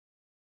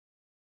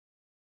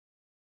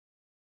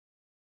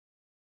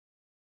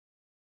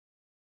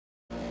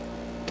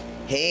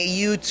Hey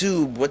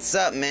YouTube, what's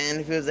up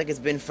man? It feels like it's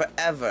been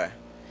forever.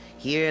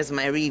 Here's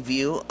my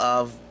review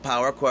of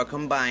Powercore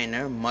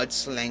Combiner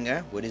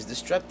Mudslinger with his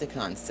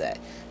Destructicon set.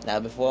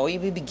 Now before we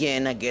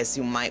begin, I guess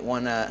you might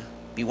wanna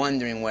be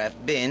wondering where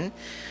I've been.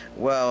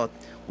 Well,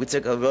 we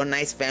took a real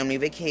nice family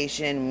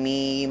vacation.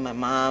 Me, my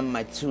mom,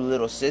 my two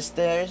little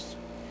sisters,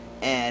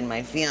 and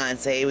my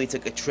fiance. We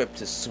took a trip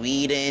to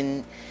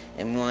Sweden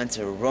and we went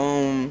to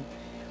Rome.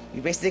 We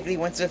basically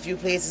went to a few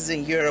places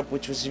in Europe,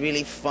 which was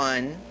really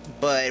fun.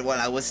 But while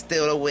I was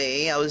still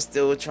away, I was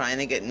still trying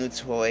to get new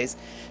toys.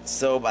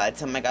 So by the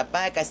time I got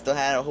back, I still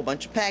had a whole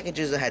bunch of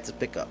packages I had to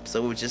pick up.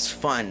 So it was just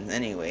fun.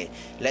 Anyway,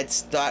 let's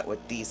start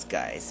with these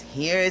guys.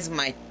 Here is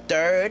my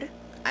third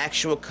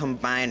actual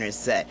combiner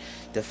set.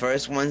 The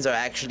first ones are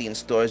actually in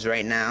stores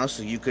right now,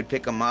 so you could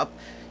pick them up.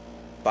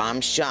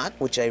 Bomb Shock,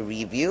 which I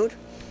reviewed,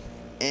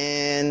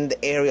 and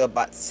the Aerial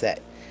Bot set.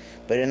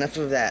 But enough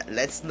of that.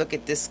 Let's look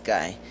at this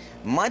guy.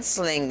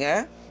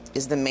 Mudslinger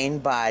is the main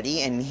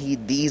body, and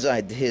these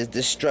are his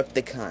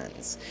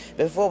Destructicons.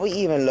 Before we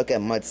even look at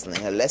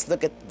Mudslinger, let's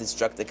look at the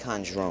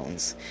Destructicon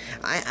Drones.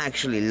 I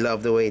actually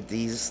love the way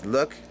these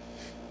look,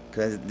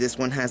 because this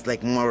one has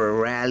like more a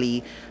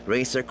rally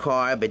racer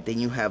car, but then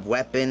you have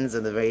weapons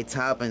at the very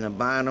top and the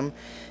bottom.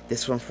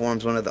 This one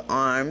forms one of the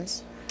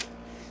arms.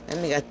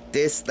 And we got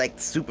this like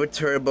super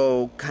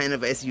turbo kind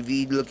of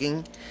SUV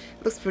looking.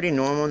 Looks pretty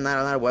normal, not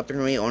a lot of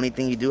weaponry. Only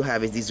thing you do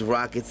have is these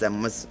rockets that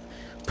must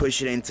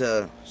push it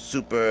into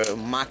super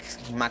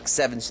Mach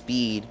 7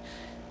 speed.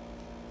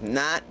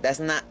 That's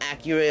not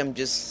accurate, I'm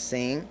just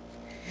saying.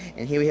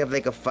 And here we have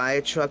like a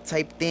fire truck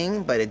type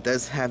thing, but it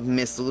does have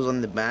missiles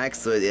on the back,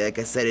 so like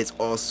I said, it's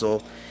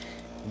also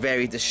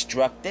very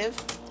destructive.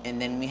 And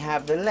then we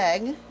have the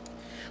leg,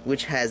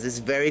 which has this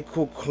very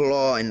cool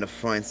claw in the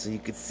front, so you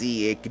can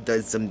see it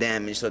does some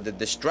damage. So the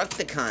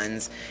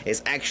Destructicons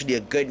is actually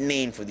a good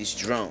name for these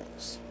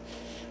drones.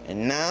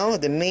 And now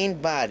the main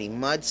body,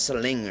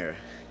 Mudslinger.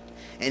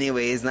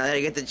 Anyways, now that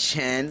I get the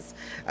chance,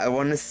 I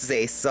want to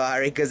say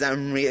sorry because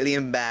I'm really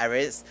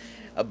embarrassed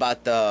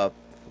about the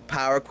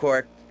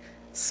Powercore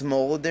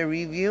Smolder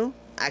review.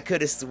 I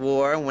could have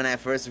swore when I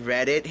first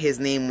read it his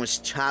name was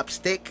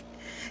Chopstick.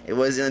 It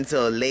wasn't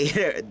until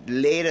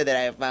later that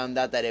I found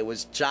out that it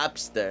was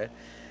Chopster,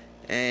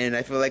 and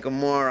I feel like a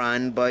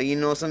moron. But you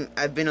know,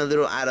 I've been a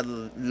little out of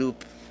the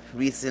loop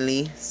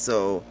recently,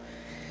 so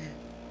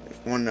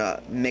I want to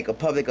make a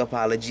public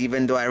apology,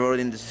 even though I wrote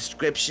it in the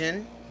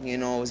description. You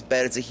know, it's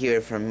better to hear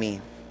it from me.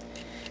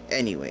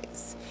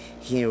 Anyways,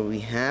 here we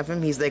have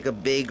him. He's like a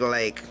big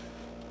like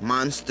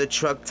monster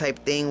truck type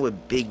thing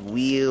with big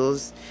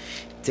wheels.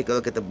 Take a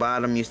look at the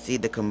bottom, you see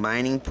the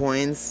combining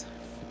points.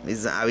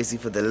 These are obviously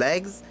for the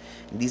legs.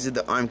 These are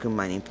the arm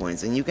combining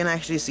points, and you can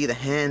actually see the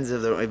hands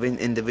of the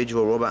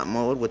individual robot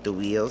mode with the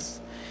wheels.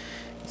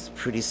 It's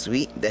pretty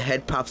sweet. The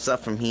head pops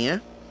up from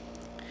here.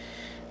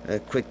 A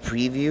quick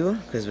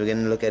preview because we're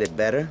gonna look at it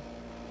better.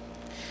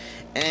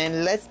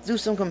 And let's do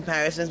some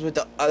comparisons with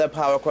the other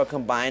Powercore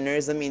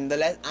combiners. I mean,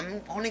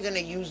 I'm only gonna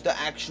use the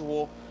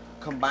actual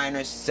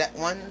combiner set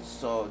ones,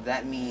 so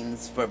that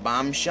means for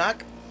Bomb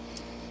Shock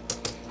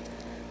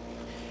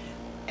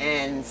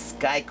and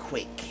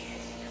Skyquake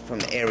from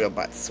the Aerial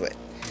Bot set.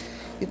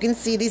 You can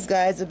see these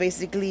guys are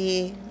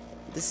basically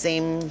the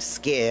same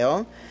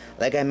scale.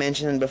 Like I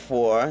mentioned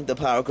before, the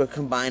Powercore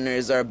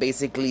combiners are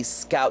basically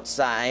scout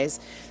size.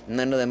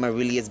 None of them are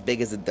really as big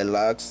as the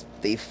deluxe.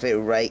 They fit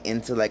right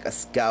into like a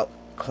scout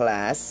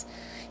class,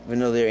 even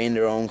though they're in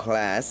their own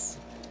class.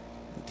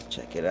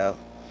 Check it out.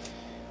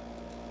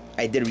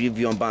 I did a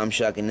review on Bomb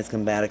Shock and its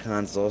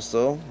Combaticons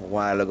also a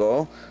while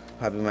ago.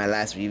 Probably my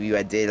last review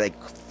I did like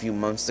a few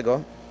months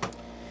ago.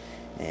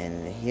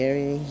 And here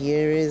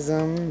is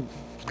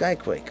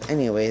Skyquake.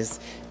 Anyways,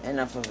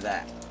 enough of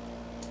that.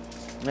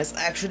 Let's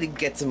actually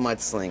get to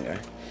Mudslinger.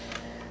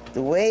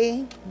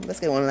 Let's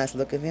get one last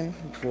look at him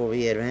before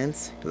we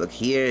advance. Look,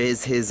 here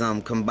is his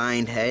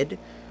combined head,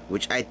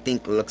 which I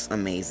think looks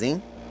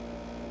amazing.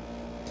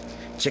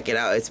 Check it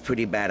out, it's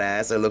pretty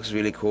badass. It looks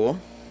really cool.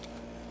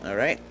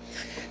 Alright.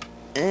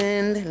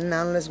 And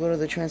now let's go to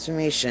the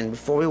transformation.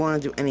 Before we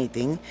want to do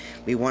anything,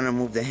 we want to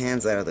move the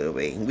hands out of the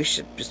way. We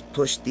should just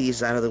push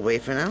these out of the way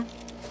for now.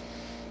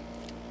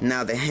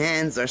 Now the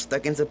hands are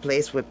stuck into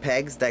place with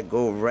pegs that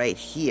go right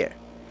here.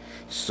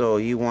 So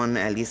you want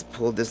to at least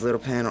pull this little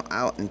panel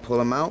out and pull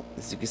them out.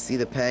 As you can see,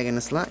 the peg in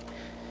the slot.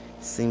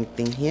 Same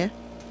thing here.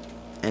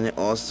 And it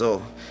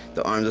also,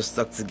 the arms are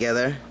stuck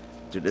together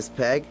through this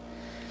peg.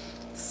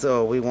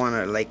 So we want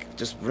to like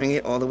just bring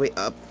it all the way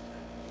up.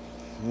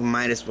 We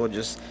might as well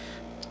just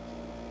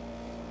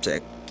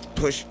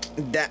push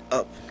that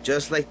up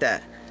just like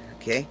that.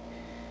 Okay,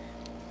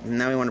 and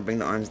now we want to bring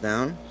the arms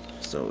down,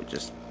 so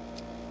just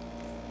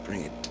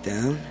bring it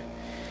down,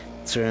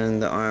 turn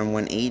the arm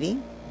 180.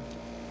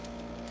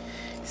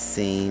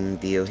 Same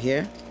deal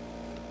here.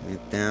 Bring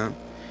it down,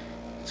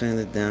 turn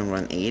it down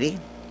 180,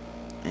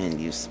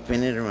 and you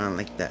spin it around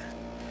like that,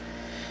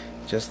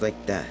 just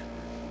like that.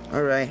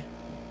 Alright,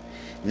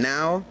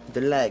 now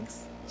the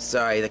legs.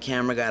 Sorry, the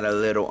camera got a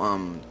little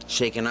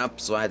shaken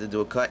up, so I had to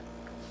do a cut.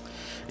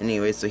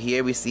 Anyway, so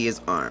here we see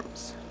his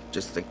arms,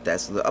 just like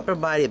that. So the upper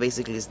body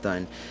basically is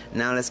done.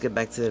 Now let's get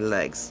back to the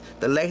legs.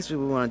 The legs, what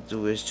we want to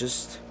do is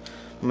just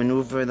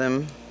maneuver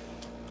them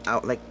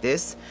out like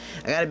this.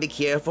 I gotta be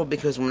careful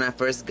because when I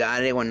first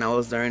got it, when I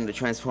was learning to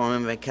transform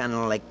him, it kind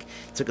of like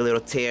took a little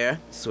tear.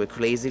 So with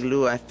crazy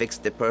glue, I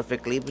fixed it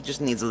perfectly, but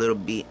just needs a little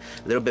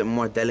bit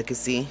more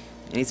delicacy.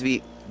 It needs to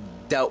be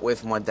dealt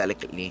with more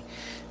delicately.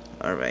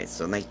 Alright,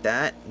 so like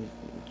that,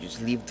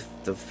 just leave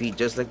the feet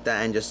just like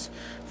that, and just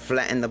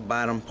flatten the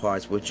bottom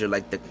parts, which are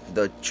like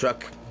the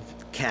truck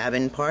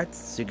cabin parts,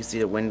 so you can see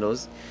the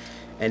windows.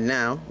 And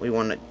now we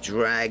want to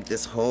drag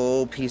this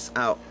whole piece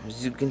out.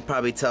 As you can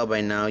probably tell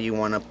by now, you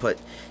want to put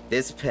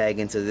this peg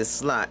into this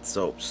slot,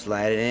 so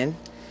slide it in,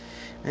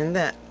 and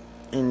that,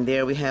 and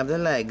there we have the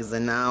legs.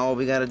 And now all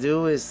we gotta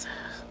do is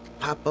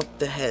pop up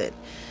the head.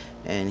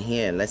 And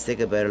here, let's take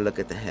a better look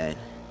at the head.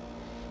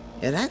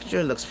 It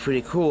actually looks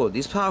pretty cool.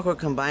 These Powercore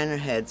Combiner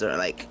heads are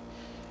like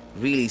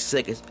really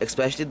sick,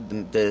 especially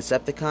the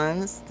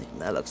Destructicons.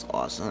 That looks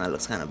awesome. That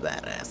looks kind of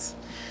badass.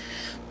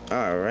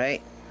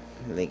 Alright,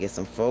 let me get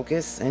some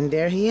focus, and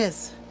there he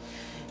is.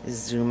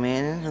 Zoom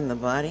in on the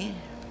body.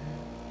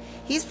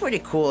 He's pretty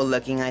cool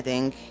looking, I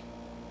think.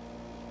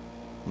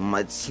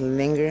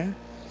 Mudslinger.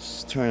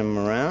 Just turn him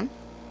around.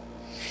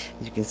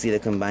 You can see the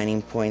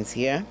combining points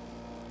here.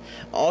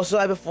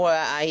 Also, before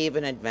I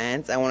even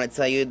advance, I want to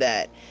tell you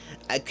that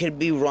I could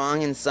be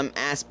wrong in some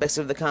aspects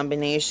of the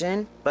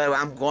combination, but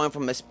I'm going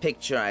from this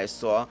picture I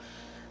saw.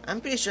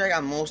 I'm pretty sure I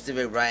got most of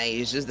it right.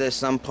 It's just there's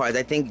some parts.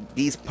 I think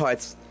these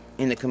parts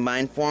in the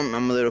combined form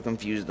I'm a little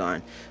confused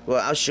on.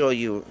 Well, I'll show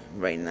you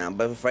right now.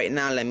 But right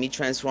now, let me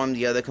transform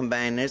the other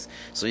combiners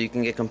so you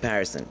can get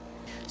comparison.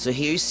 So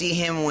here you see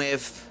him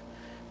with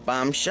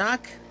Bomb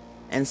Shock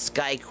and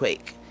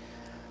Skyquake,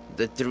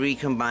 the three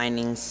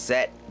combining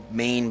set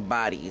main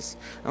bodies.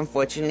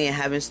 Unfortunately, I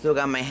haven't still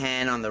got my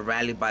hand on the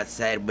Rallybot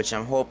set, which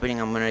I'm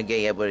hoping I'm gonna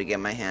be able to get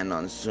my hand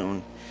on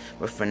soon.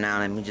 But for now,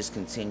 let me just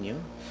continue.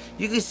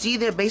 You can see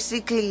they're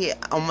basically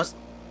almost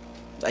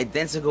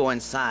identical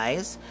in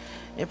size.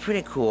 They're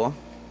pretty cool.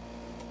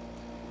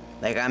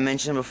 Like I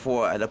mentioned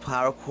before, the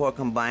Powercore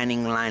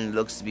combining line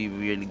looks to be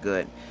really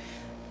good.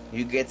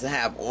 You get to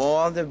have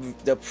all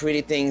the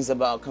pretty things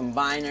about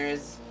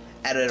combiners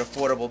at an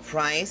affordable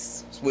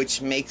price,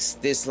 which makes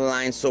this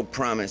line so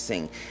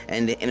promising.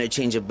 And the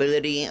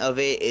interchangeability of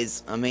it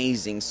is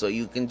amazing. So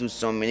you can do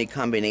so many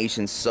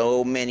combinations,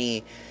 so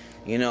many,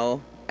 you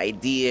know,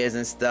 ideas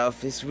and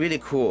stuff. It's really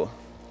cool.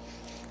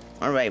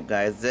 Alright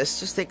guys, let's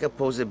just take a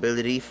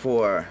posability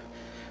for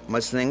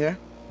Mudslinger.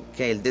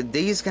 Okay,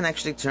 these can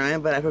actually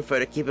turn, but I prefer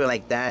to keep it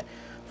like that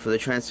for the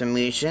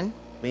transformation.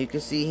 But you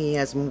can see he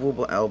has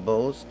movable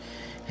elbows.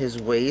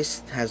 His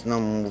waist has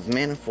no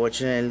movement,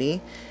 unfortunately.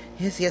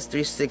 He has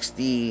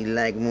 360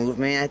 leg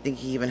movement. I think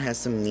he even has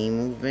some knee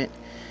movement.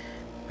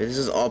 But this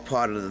is all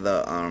part of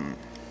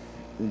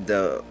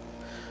the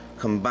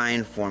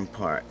combined form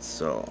part.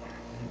 So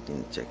you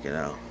can check it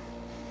out.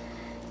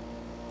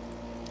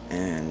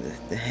 And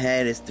the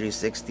head is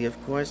 360,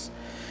 of course.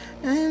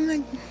 And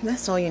like,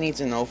 that's all you need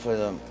to know for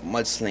the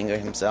Mudslinger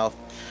himself.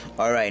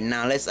 Alright,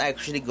 now let's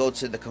actually go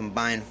to the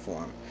combined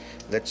form.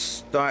 Let's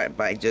start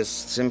by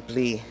just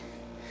simply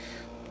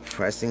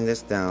pressing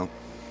this down.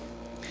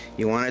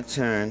 You want to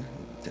turn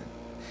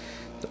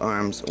the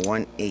arms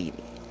 180.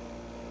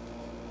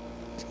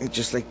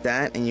 Just like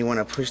that, and you want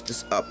to push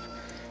this up.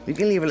 You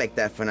can leave it like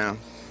that for now.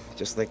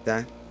 Just like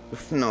that.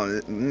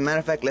 No, matter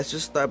of fact, let's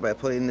just start by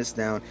pulling this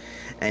down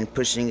and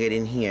pushing it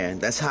in here.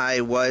 That's how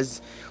it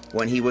was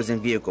when he was in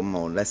vehicle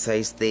mode. That's how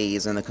he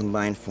stays in the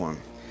combined form.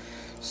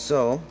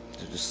 So,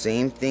 do the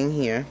same thing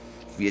here.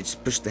 If you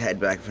just push the head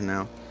back for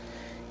now,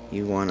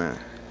 you want to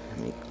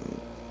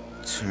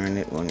turn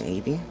it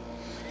 180.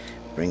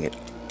 Bring it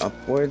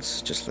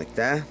upwards, just like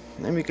that.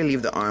 And we can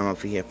leave the arm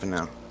up here for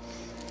now.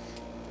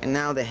 And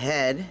now the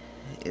head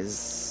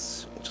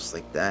is just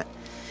like that.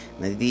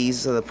 Now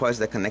these are the parts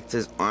that connect to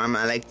his arm.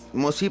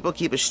 Most people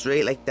keep it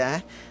straight like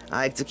that.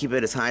 I like to keep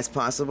it as high as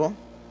possible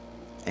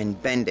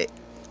and bend it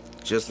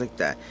just like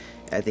that.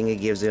 I think it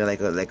gives it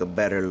like a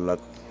better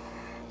look.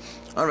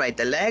 Alright,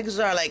 the legs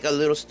are like a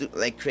little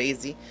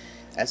crazy.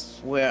 That's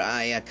where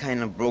I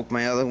kind of broke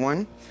my other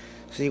one.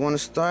 So you want to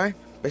start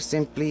by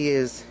simply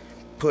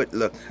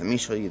look, let me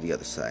show you the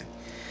other side.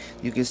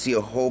 You can see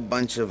a whole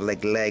bunch of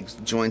like legs,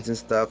 joints and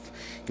stuff.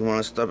 You want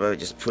to start by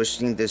just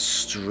pushing this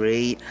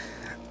straight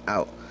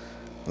out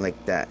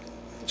like that,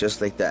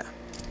 just like that.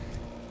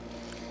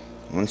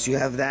 Once you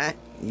have that,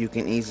 you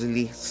can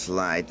easily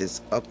slide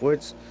this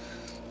upwards.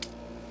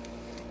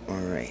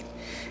 Alright,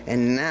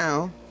 and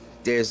now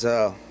there's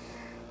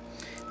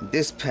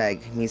this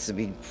peg needs to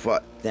be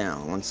brought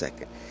down. One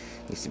second,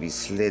 needs to be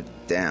slid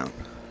down.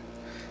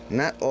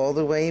 Not all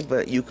the way,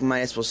 but you might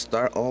as well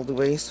start all the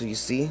way. So you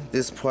see,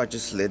 this part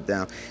just slid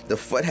down. The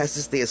foot has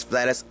to stay as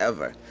flat as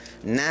ever.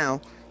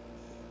 Now,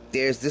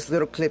 there's this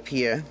little clip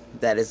here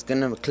that is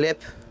gonna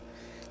clip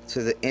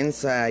to the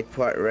inside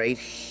part right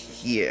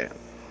here.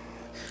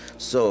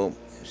 So,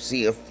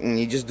 See, if when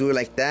you just do it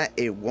like that,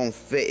 it won't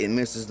fit. It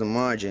misses the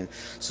margin.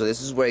 So this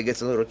is where it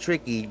gets a little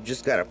tricky. You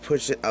just gotta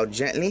push it out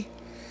gently,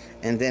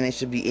 and then it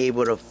should be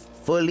able to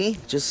fully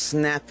just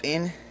snap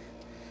in,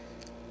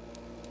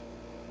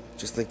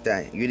 just like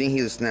that. You didn't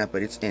hear the snap,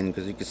 but it's in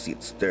because you can see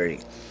it's sturdy.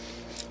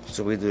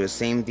 So we do the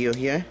same deal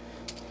here.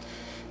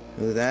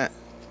 Do that,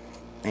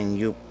 and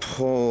you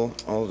pull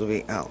all the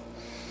way out.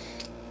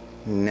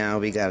 Now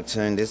we gotta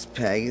turn this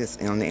peg that's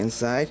on the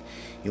inside.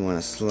 You want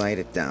to slide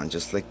it down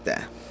just like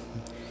that.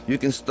 You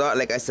can start,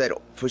 like I said,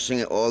 pushing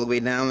it all the way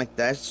down like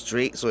that,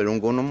 straight, so it don't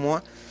go no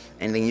more,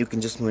 and then you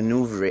can just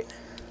maneuver it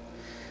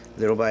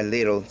little by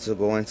little to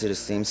go into the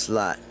same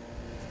slot.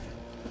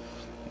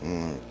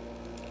 Alright,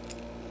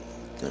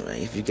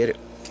 if you get it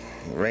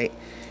right,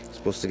 you're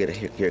supposed to get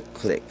it here,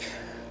 click.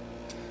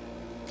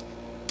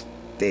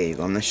 There you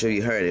go. I'm not sure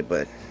you heard it,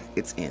 but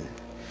it's in.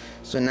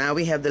 So now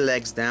we have the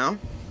legs down,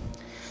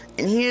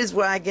 and here's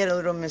where I get a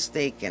little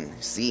mistaken.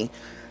 See,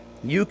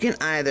 you can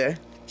either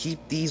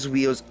keep these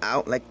wheels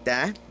out like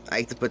that. I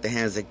like to put the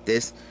hands like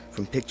this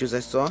from pictures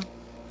I saw,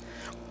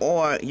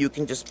 or you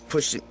can just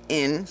push it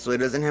in so it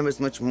doesn't have as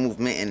much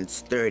movement and it's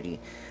sturdy.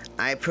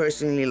 I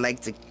personally like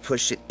to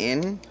push it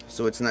in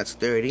so it's not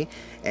sturdy,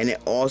 and it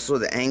also,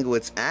 the angle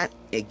it's at,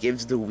 it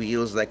gives the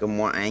wheels like a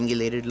more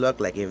angulated look,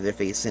 like if they're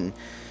facing,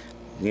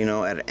 you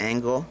know, at an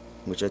angle,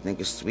 which I think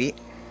is sweet.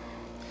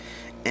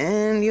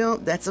 And yo,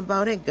 that's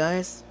about it,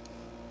 guys.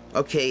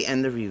 Okay,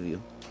 end the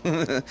review.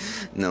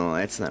 No,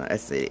 that's not.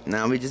 That's it.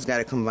 Now we just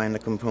gotta combine the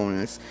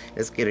components.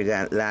 Let's get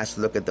a last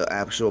look at the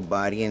actual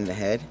body and the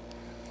head.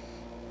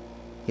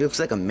 He looks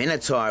like a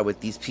minotaur with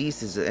these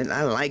pieces, and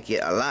I like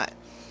it a lot.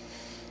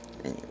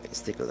 Anyway,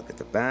 let's take a look at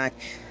the back.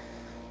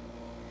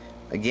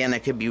 Again, I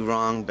could be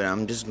wrong, but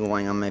I'm just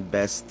going on my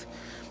best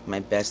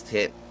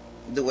hit.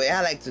 The way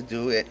I like to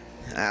do it,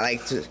 I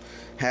like to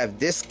have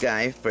this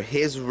guy for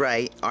his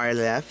right, our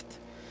left.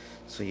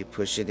 So you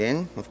push it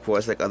in. Of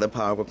course, like other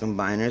Powercore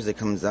combiners, it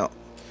comes out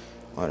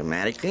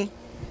automatically.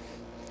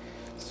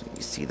 So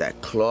you see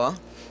that claw.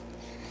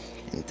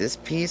 And this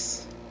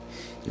piece,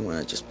 you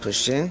want to just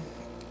push in.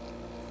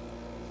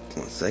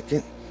 1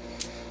 second.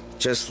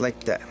 Just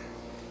like that.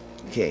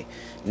 Okay.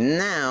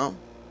 Now,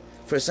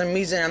 for some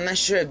reason, I'm not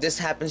sure if this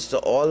happens to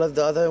all of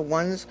the other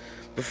ones,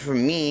 but for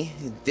me,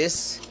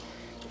 this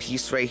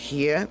piece right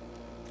here,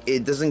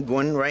 it doesn't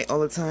go in right all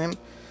the time.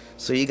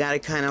 So you gotta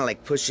kind of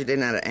like push it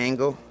in at an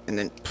angle and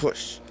then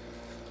push,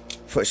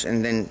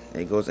 and then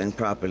it goes in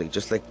properly,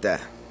 just like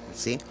that.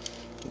 See?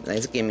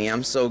 Let's give me.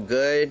 I'm so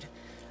good.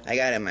 I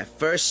got it my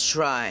first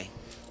try.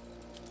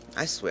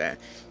 I swear.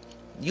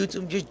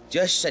 YouTube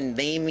just should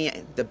name me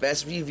the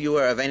best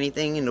reviewer of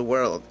anything in the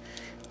world.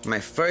 My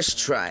first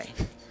try.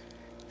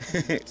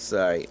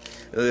 Sorry,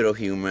 a little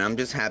humor. I'm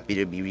just happy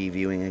to be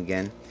reviewing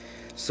again.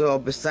 So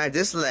besides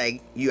this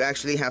leg, you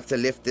actually have to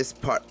lift this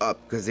part up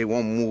because it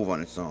won't move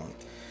on its own.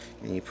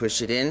 And you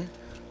push it in,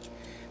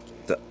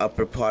 the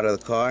upper part of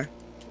the car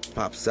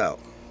pops out.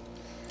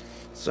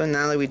 So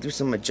now that we do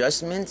some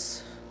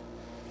adjustments,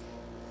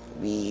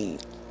 we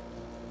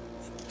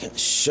can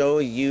show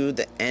you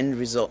the end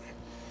result,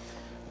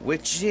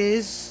 which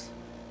is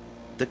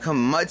the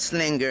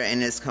Mudslinger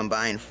in its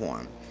combined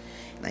form.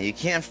 Now you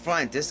can't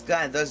front, this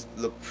guy does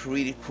look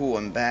pretty cool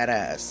and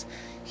badass.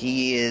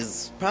 He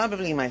is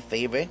probably my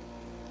favorite.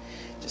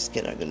 Just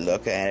get a good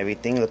look at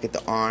everything. Look at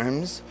the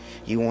arms.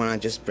 You want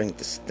to just bring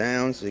this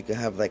down so you can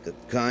have like a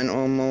gun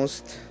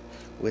almost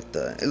with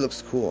the, it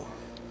looks cool.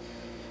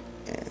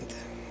 And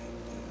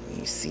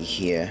you see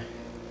here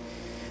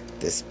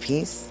this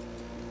piece,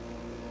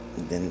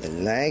 and then the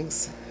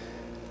legs.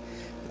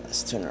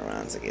 Let's turn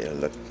around to get a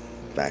look,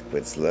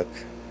 backwards look.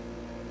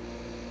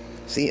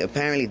 See,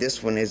 apparently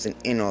this one isn't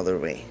in all the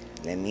way.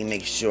 Let me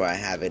make sure I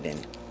have it in.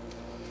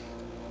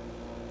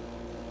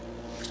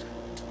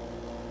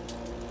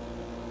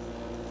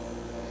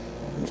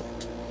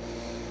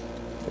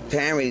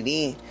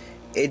 Apparently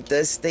it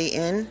does stay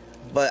in,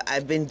 but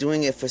I've been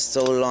doing it for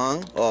so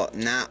long. Oh,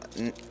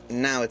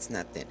 now it's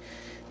nothing.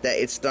 That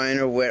it's starting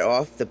to wear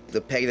off.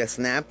 The peg that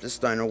snapped is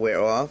starting to wear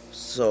off,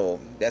 so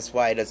that's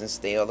why it doesn't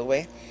stay all the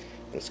way.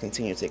 Let's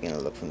continue taking a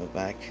look from the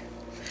back.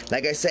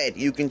 Like I said,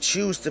 you can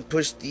choose to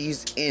push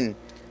these in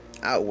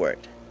outward,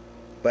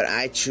 but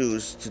I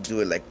choose to do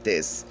it like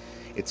this.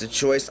 It's a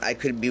choice. I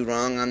could be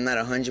wrong. I'm not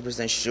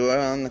 100% sure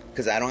on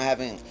because I don't have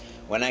it.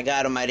 When I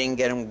got him, I didn't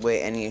get him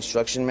with any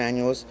instruction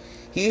manuals.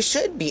 He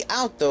should be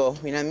out though.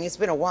 You know what I mean? It's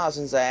been a while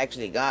since I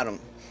actually got him.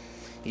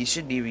 He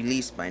should be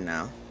released by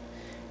now.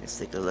 Let's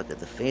take a look at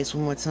the face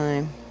one more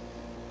time.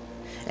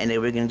 And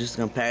then we're going to do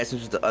some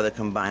comparisons with the other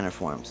combiner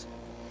forms.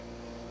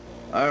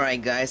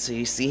 Alright guys, so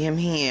you see him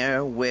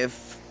here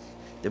with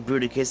the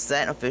Destructicon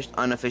set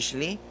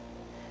unofficially.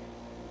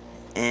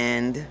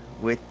 And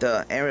with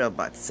the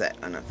Aerialbot set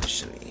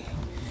unofficially.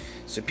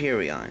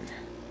 Superion.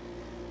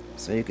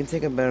 So you can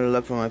take a better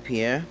look from up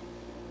here.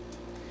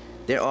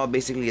 They're all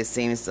basically the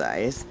same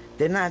size.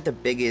 They're not the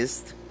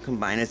biggest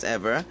combiners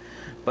ever,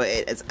 but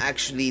it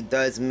actually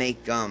does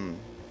make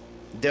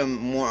they're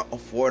more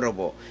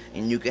affordable,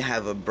 and you can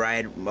have a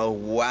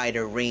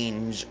wider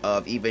range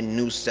of even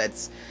new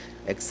sets.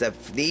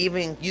 Except they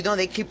even,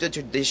 they keep the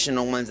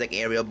traditional ones like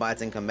aerial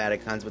bots and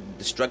Combaticons, but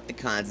the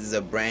Destructicons is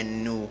a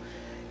brand new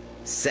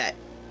set.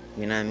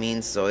 You know what I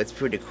mean? So it's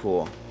pretty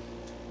cool.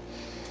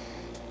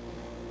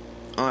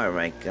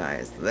 Alright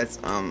guys, let's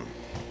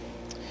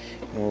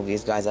move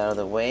these guys out of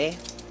the way.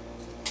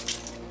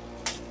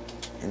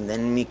 And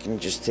then we can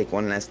just take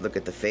one last look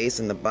at the face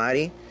and the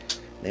body.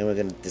 Then we're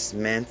gonna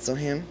dismantle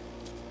him.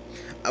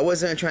 I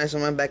was gonna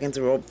transform him back into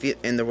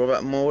the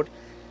robot mode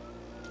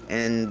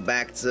and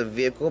back to the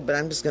vehicle, but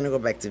I'm just gonna go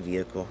back to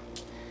vehicle.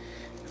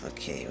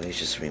 Okay, we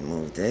just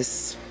remove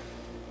this.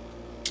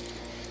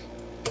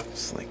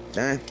 Just like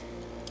that.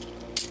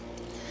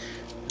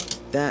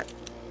 Like that.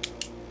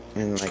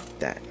 And like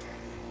that.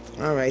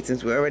 Alright,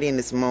 since we're already in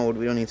this mode,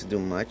 we don't need to do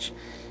much.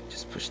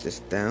 Just push this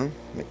down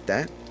like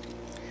that.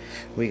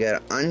 We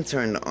gotta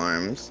unturn the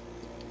arms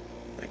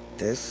like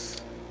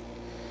this.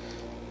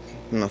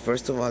 No,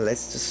 first of all,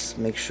 let's just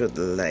make sure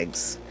the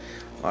legs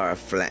are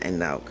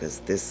flattened out, because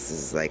this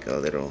is like a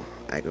little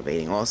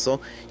aggravating. Also,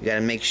 you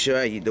gotta make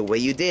sure the way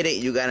you did it,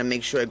 you gotta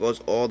make sure it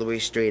goes all the way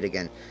straight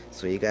again.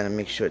 So you gotta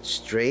make sure it's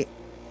straight,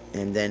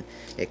 and then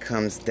it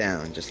comes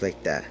down just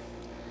like that.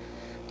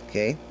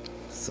 Okay,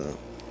 so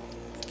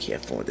be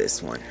careful with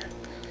this one.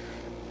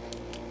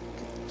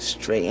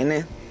 Straighten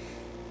it,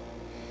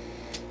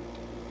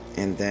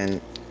 and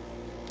then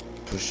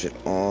push it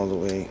all the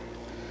way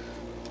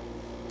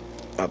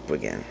up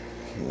again,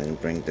 and then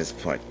bring this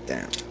part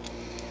down.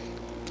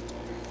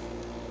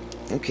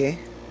 Okay,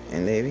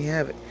 and there we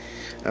have it.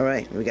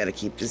 Alright, we gotta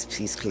keep this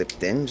piece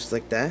clipped in just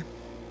like that.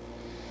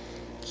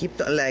 Keep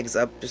the legs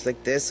up just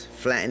like this,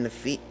 flatten the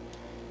feet.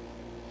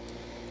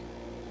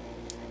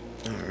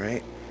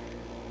 Alright.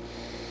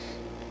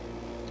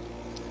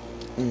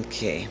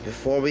 Okay,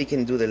 before we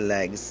can do the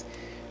legs,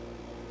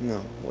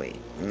 no, wait,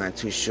 I'm not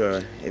too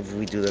sure if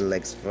we do the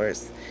legs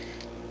first.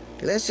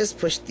 Let's just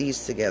push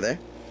these together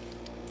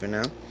for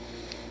now.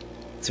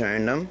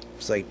 Turn them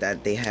so like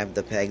that they have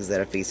the pegs that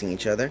are facing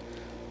each other.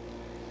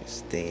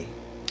 Stay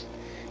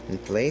in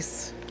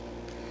place.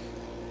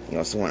 You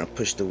also want to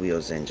push the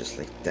wheels in just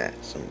like that,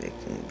 so they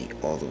can be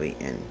all the way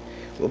in.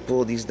 We'll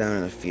pull these down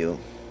in a few.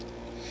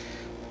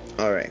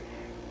 Alright,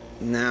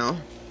 now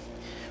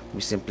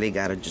we simply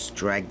gotta just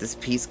drag this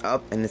piece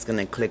up, and it's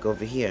gonna click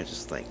over here,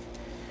 just like,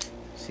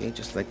 see,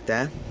 just like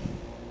that.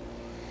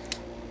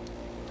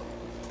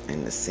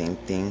 And the same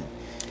thing.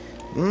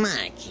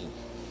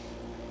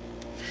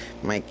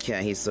 My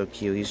cat, he's so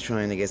cute. He's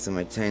trying to get some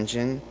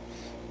attention,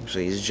 so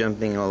he's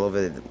jumping all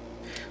over the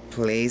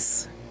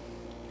place.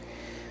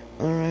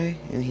 Alright,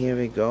 and here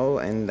we go,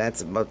 and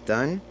that's about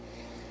done.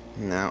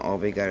 Now all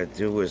we gotta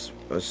do is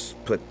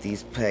put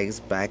these pegs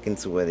back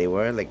into where they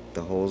were, like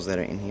the holes that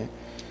are in here.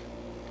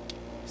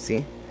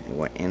 See? It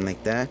went in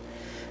like that.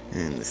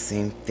 And the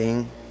same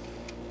thing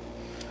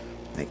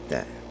like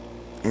that.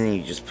 And then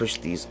you just push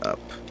these up.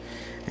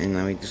 And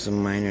now we do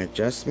some minor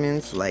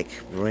adjustments, like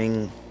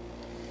bring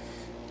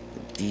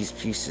these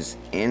pieces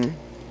in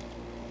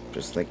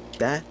just like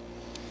that,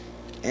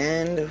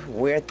 and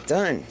we're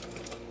done.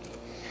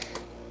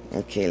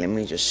 Okay, let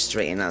me just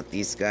straighten out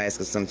these guys,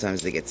 because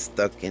sometimes they get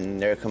stuck in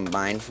their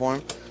combined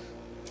form.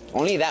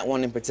 Only that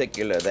one in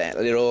particular, that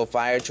little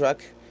fire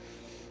truck,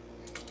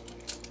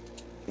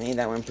 only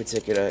that one in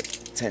particular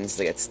tends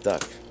to get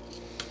stuck.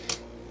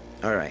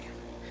 Alright,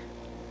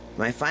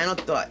 my final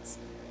thoughts.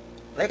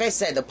 Like I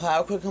said, the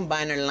Powercore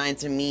Combiner line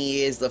to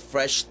me is the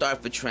fresh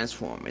start for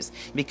Transformers,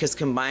 because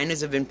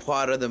combiners have been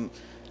part of the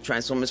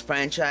Transformers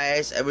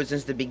franchise ever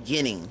since the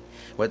beginning.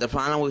 But the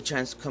problem with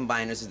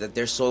combiners is that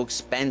they're so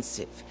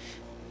expensive.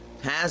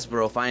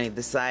 Hasbro finally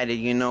decided,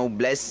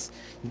 let's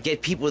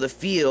get people the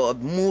feel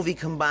of movie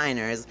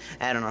combiners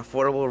at an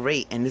affordable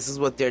rate, and this is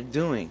what they're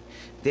doing.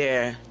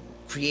 They're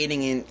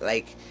creating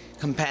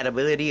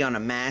compatibility on a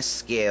mass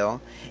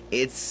scale.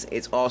 It's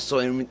also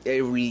in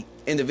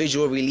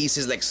individual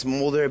releases, like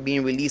Smolder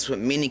being released with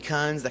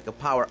mini-cons that can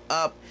power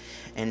up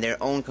and their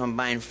own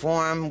combined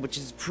form, which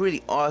is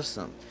pretty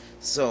awesome.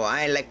 So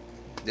I like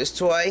this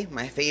toy,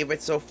 my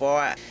favorite so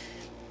far.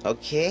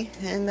 Okay,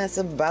 and that's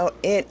about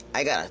it.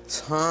 I got a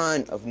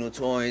ton of new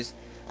toys.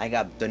 I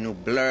got the new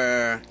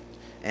Blur,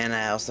 and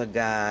I also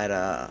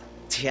got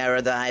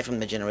Pterodite from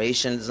the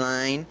Generation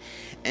design,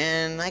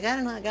 and I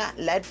got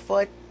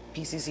Leadfoot,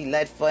 PCC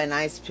Leadfoot, and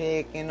Ice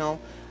Pick,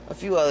 a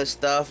few other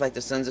stuff like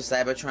the Sons of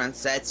Cybertron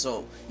set.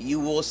 So you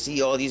will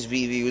see all these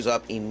reviews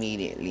up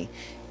immediately.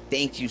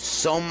 Thank you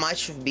so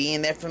much for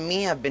being there for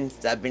me. I've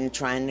been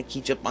trying to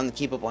keep up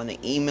on the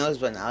emails,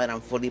 but now that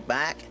I'm fully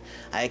back,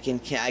 I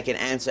can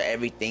answer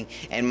everything.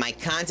 And my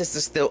contest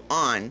is still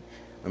on.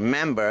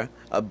 Remember,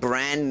 a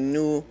brand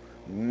new,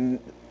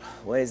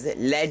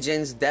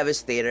 Legends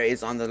Devastator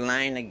is on the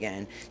line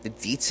again. The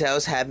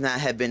details have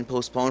been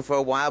postponed for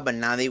a while, but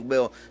now they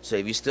will. So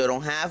if you still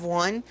don't have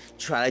one,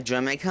 try to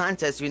join my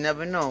contest. You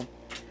never know.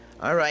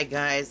 Alright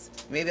guys,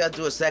 maybe I'll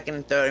do a second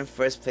and third and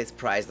first place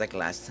prize like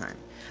last time.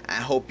 I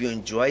hope you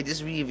enjoyed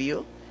this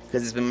review.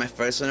 because it's been my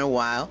first in a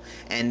while,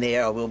 and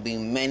there will be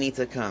many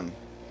to come.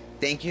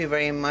 Thank you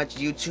very much,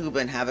 YouTube,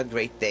 and have a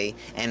great day.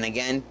 And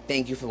again,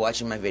 thank you for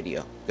watching my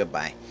video.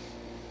 Goodbye.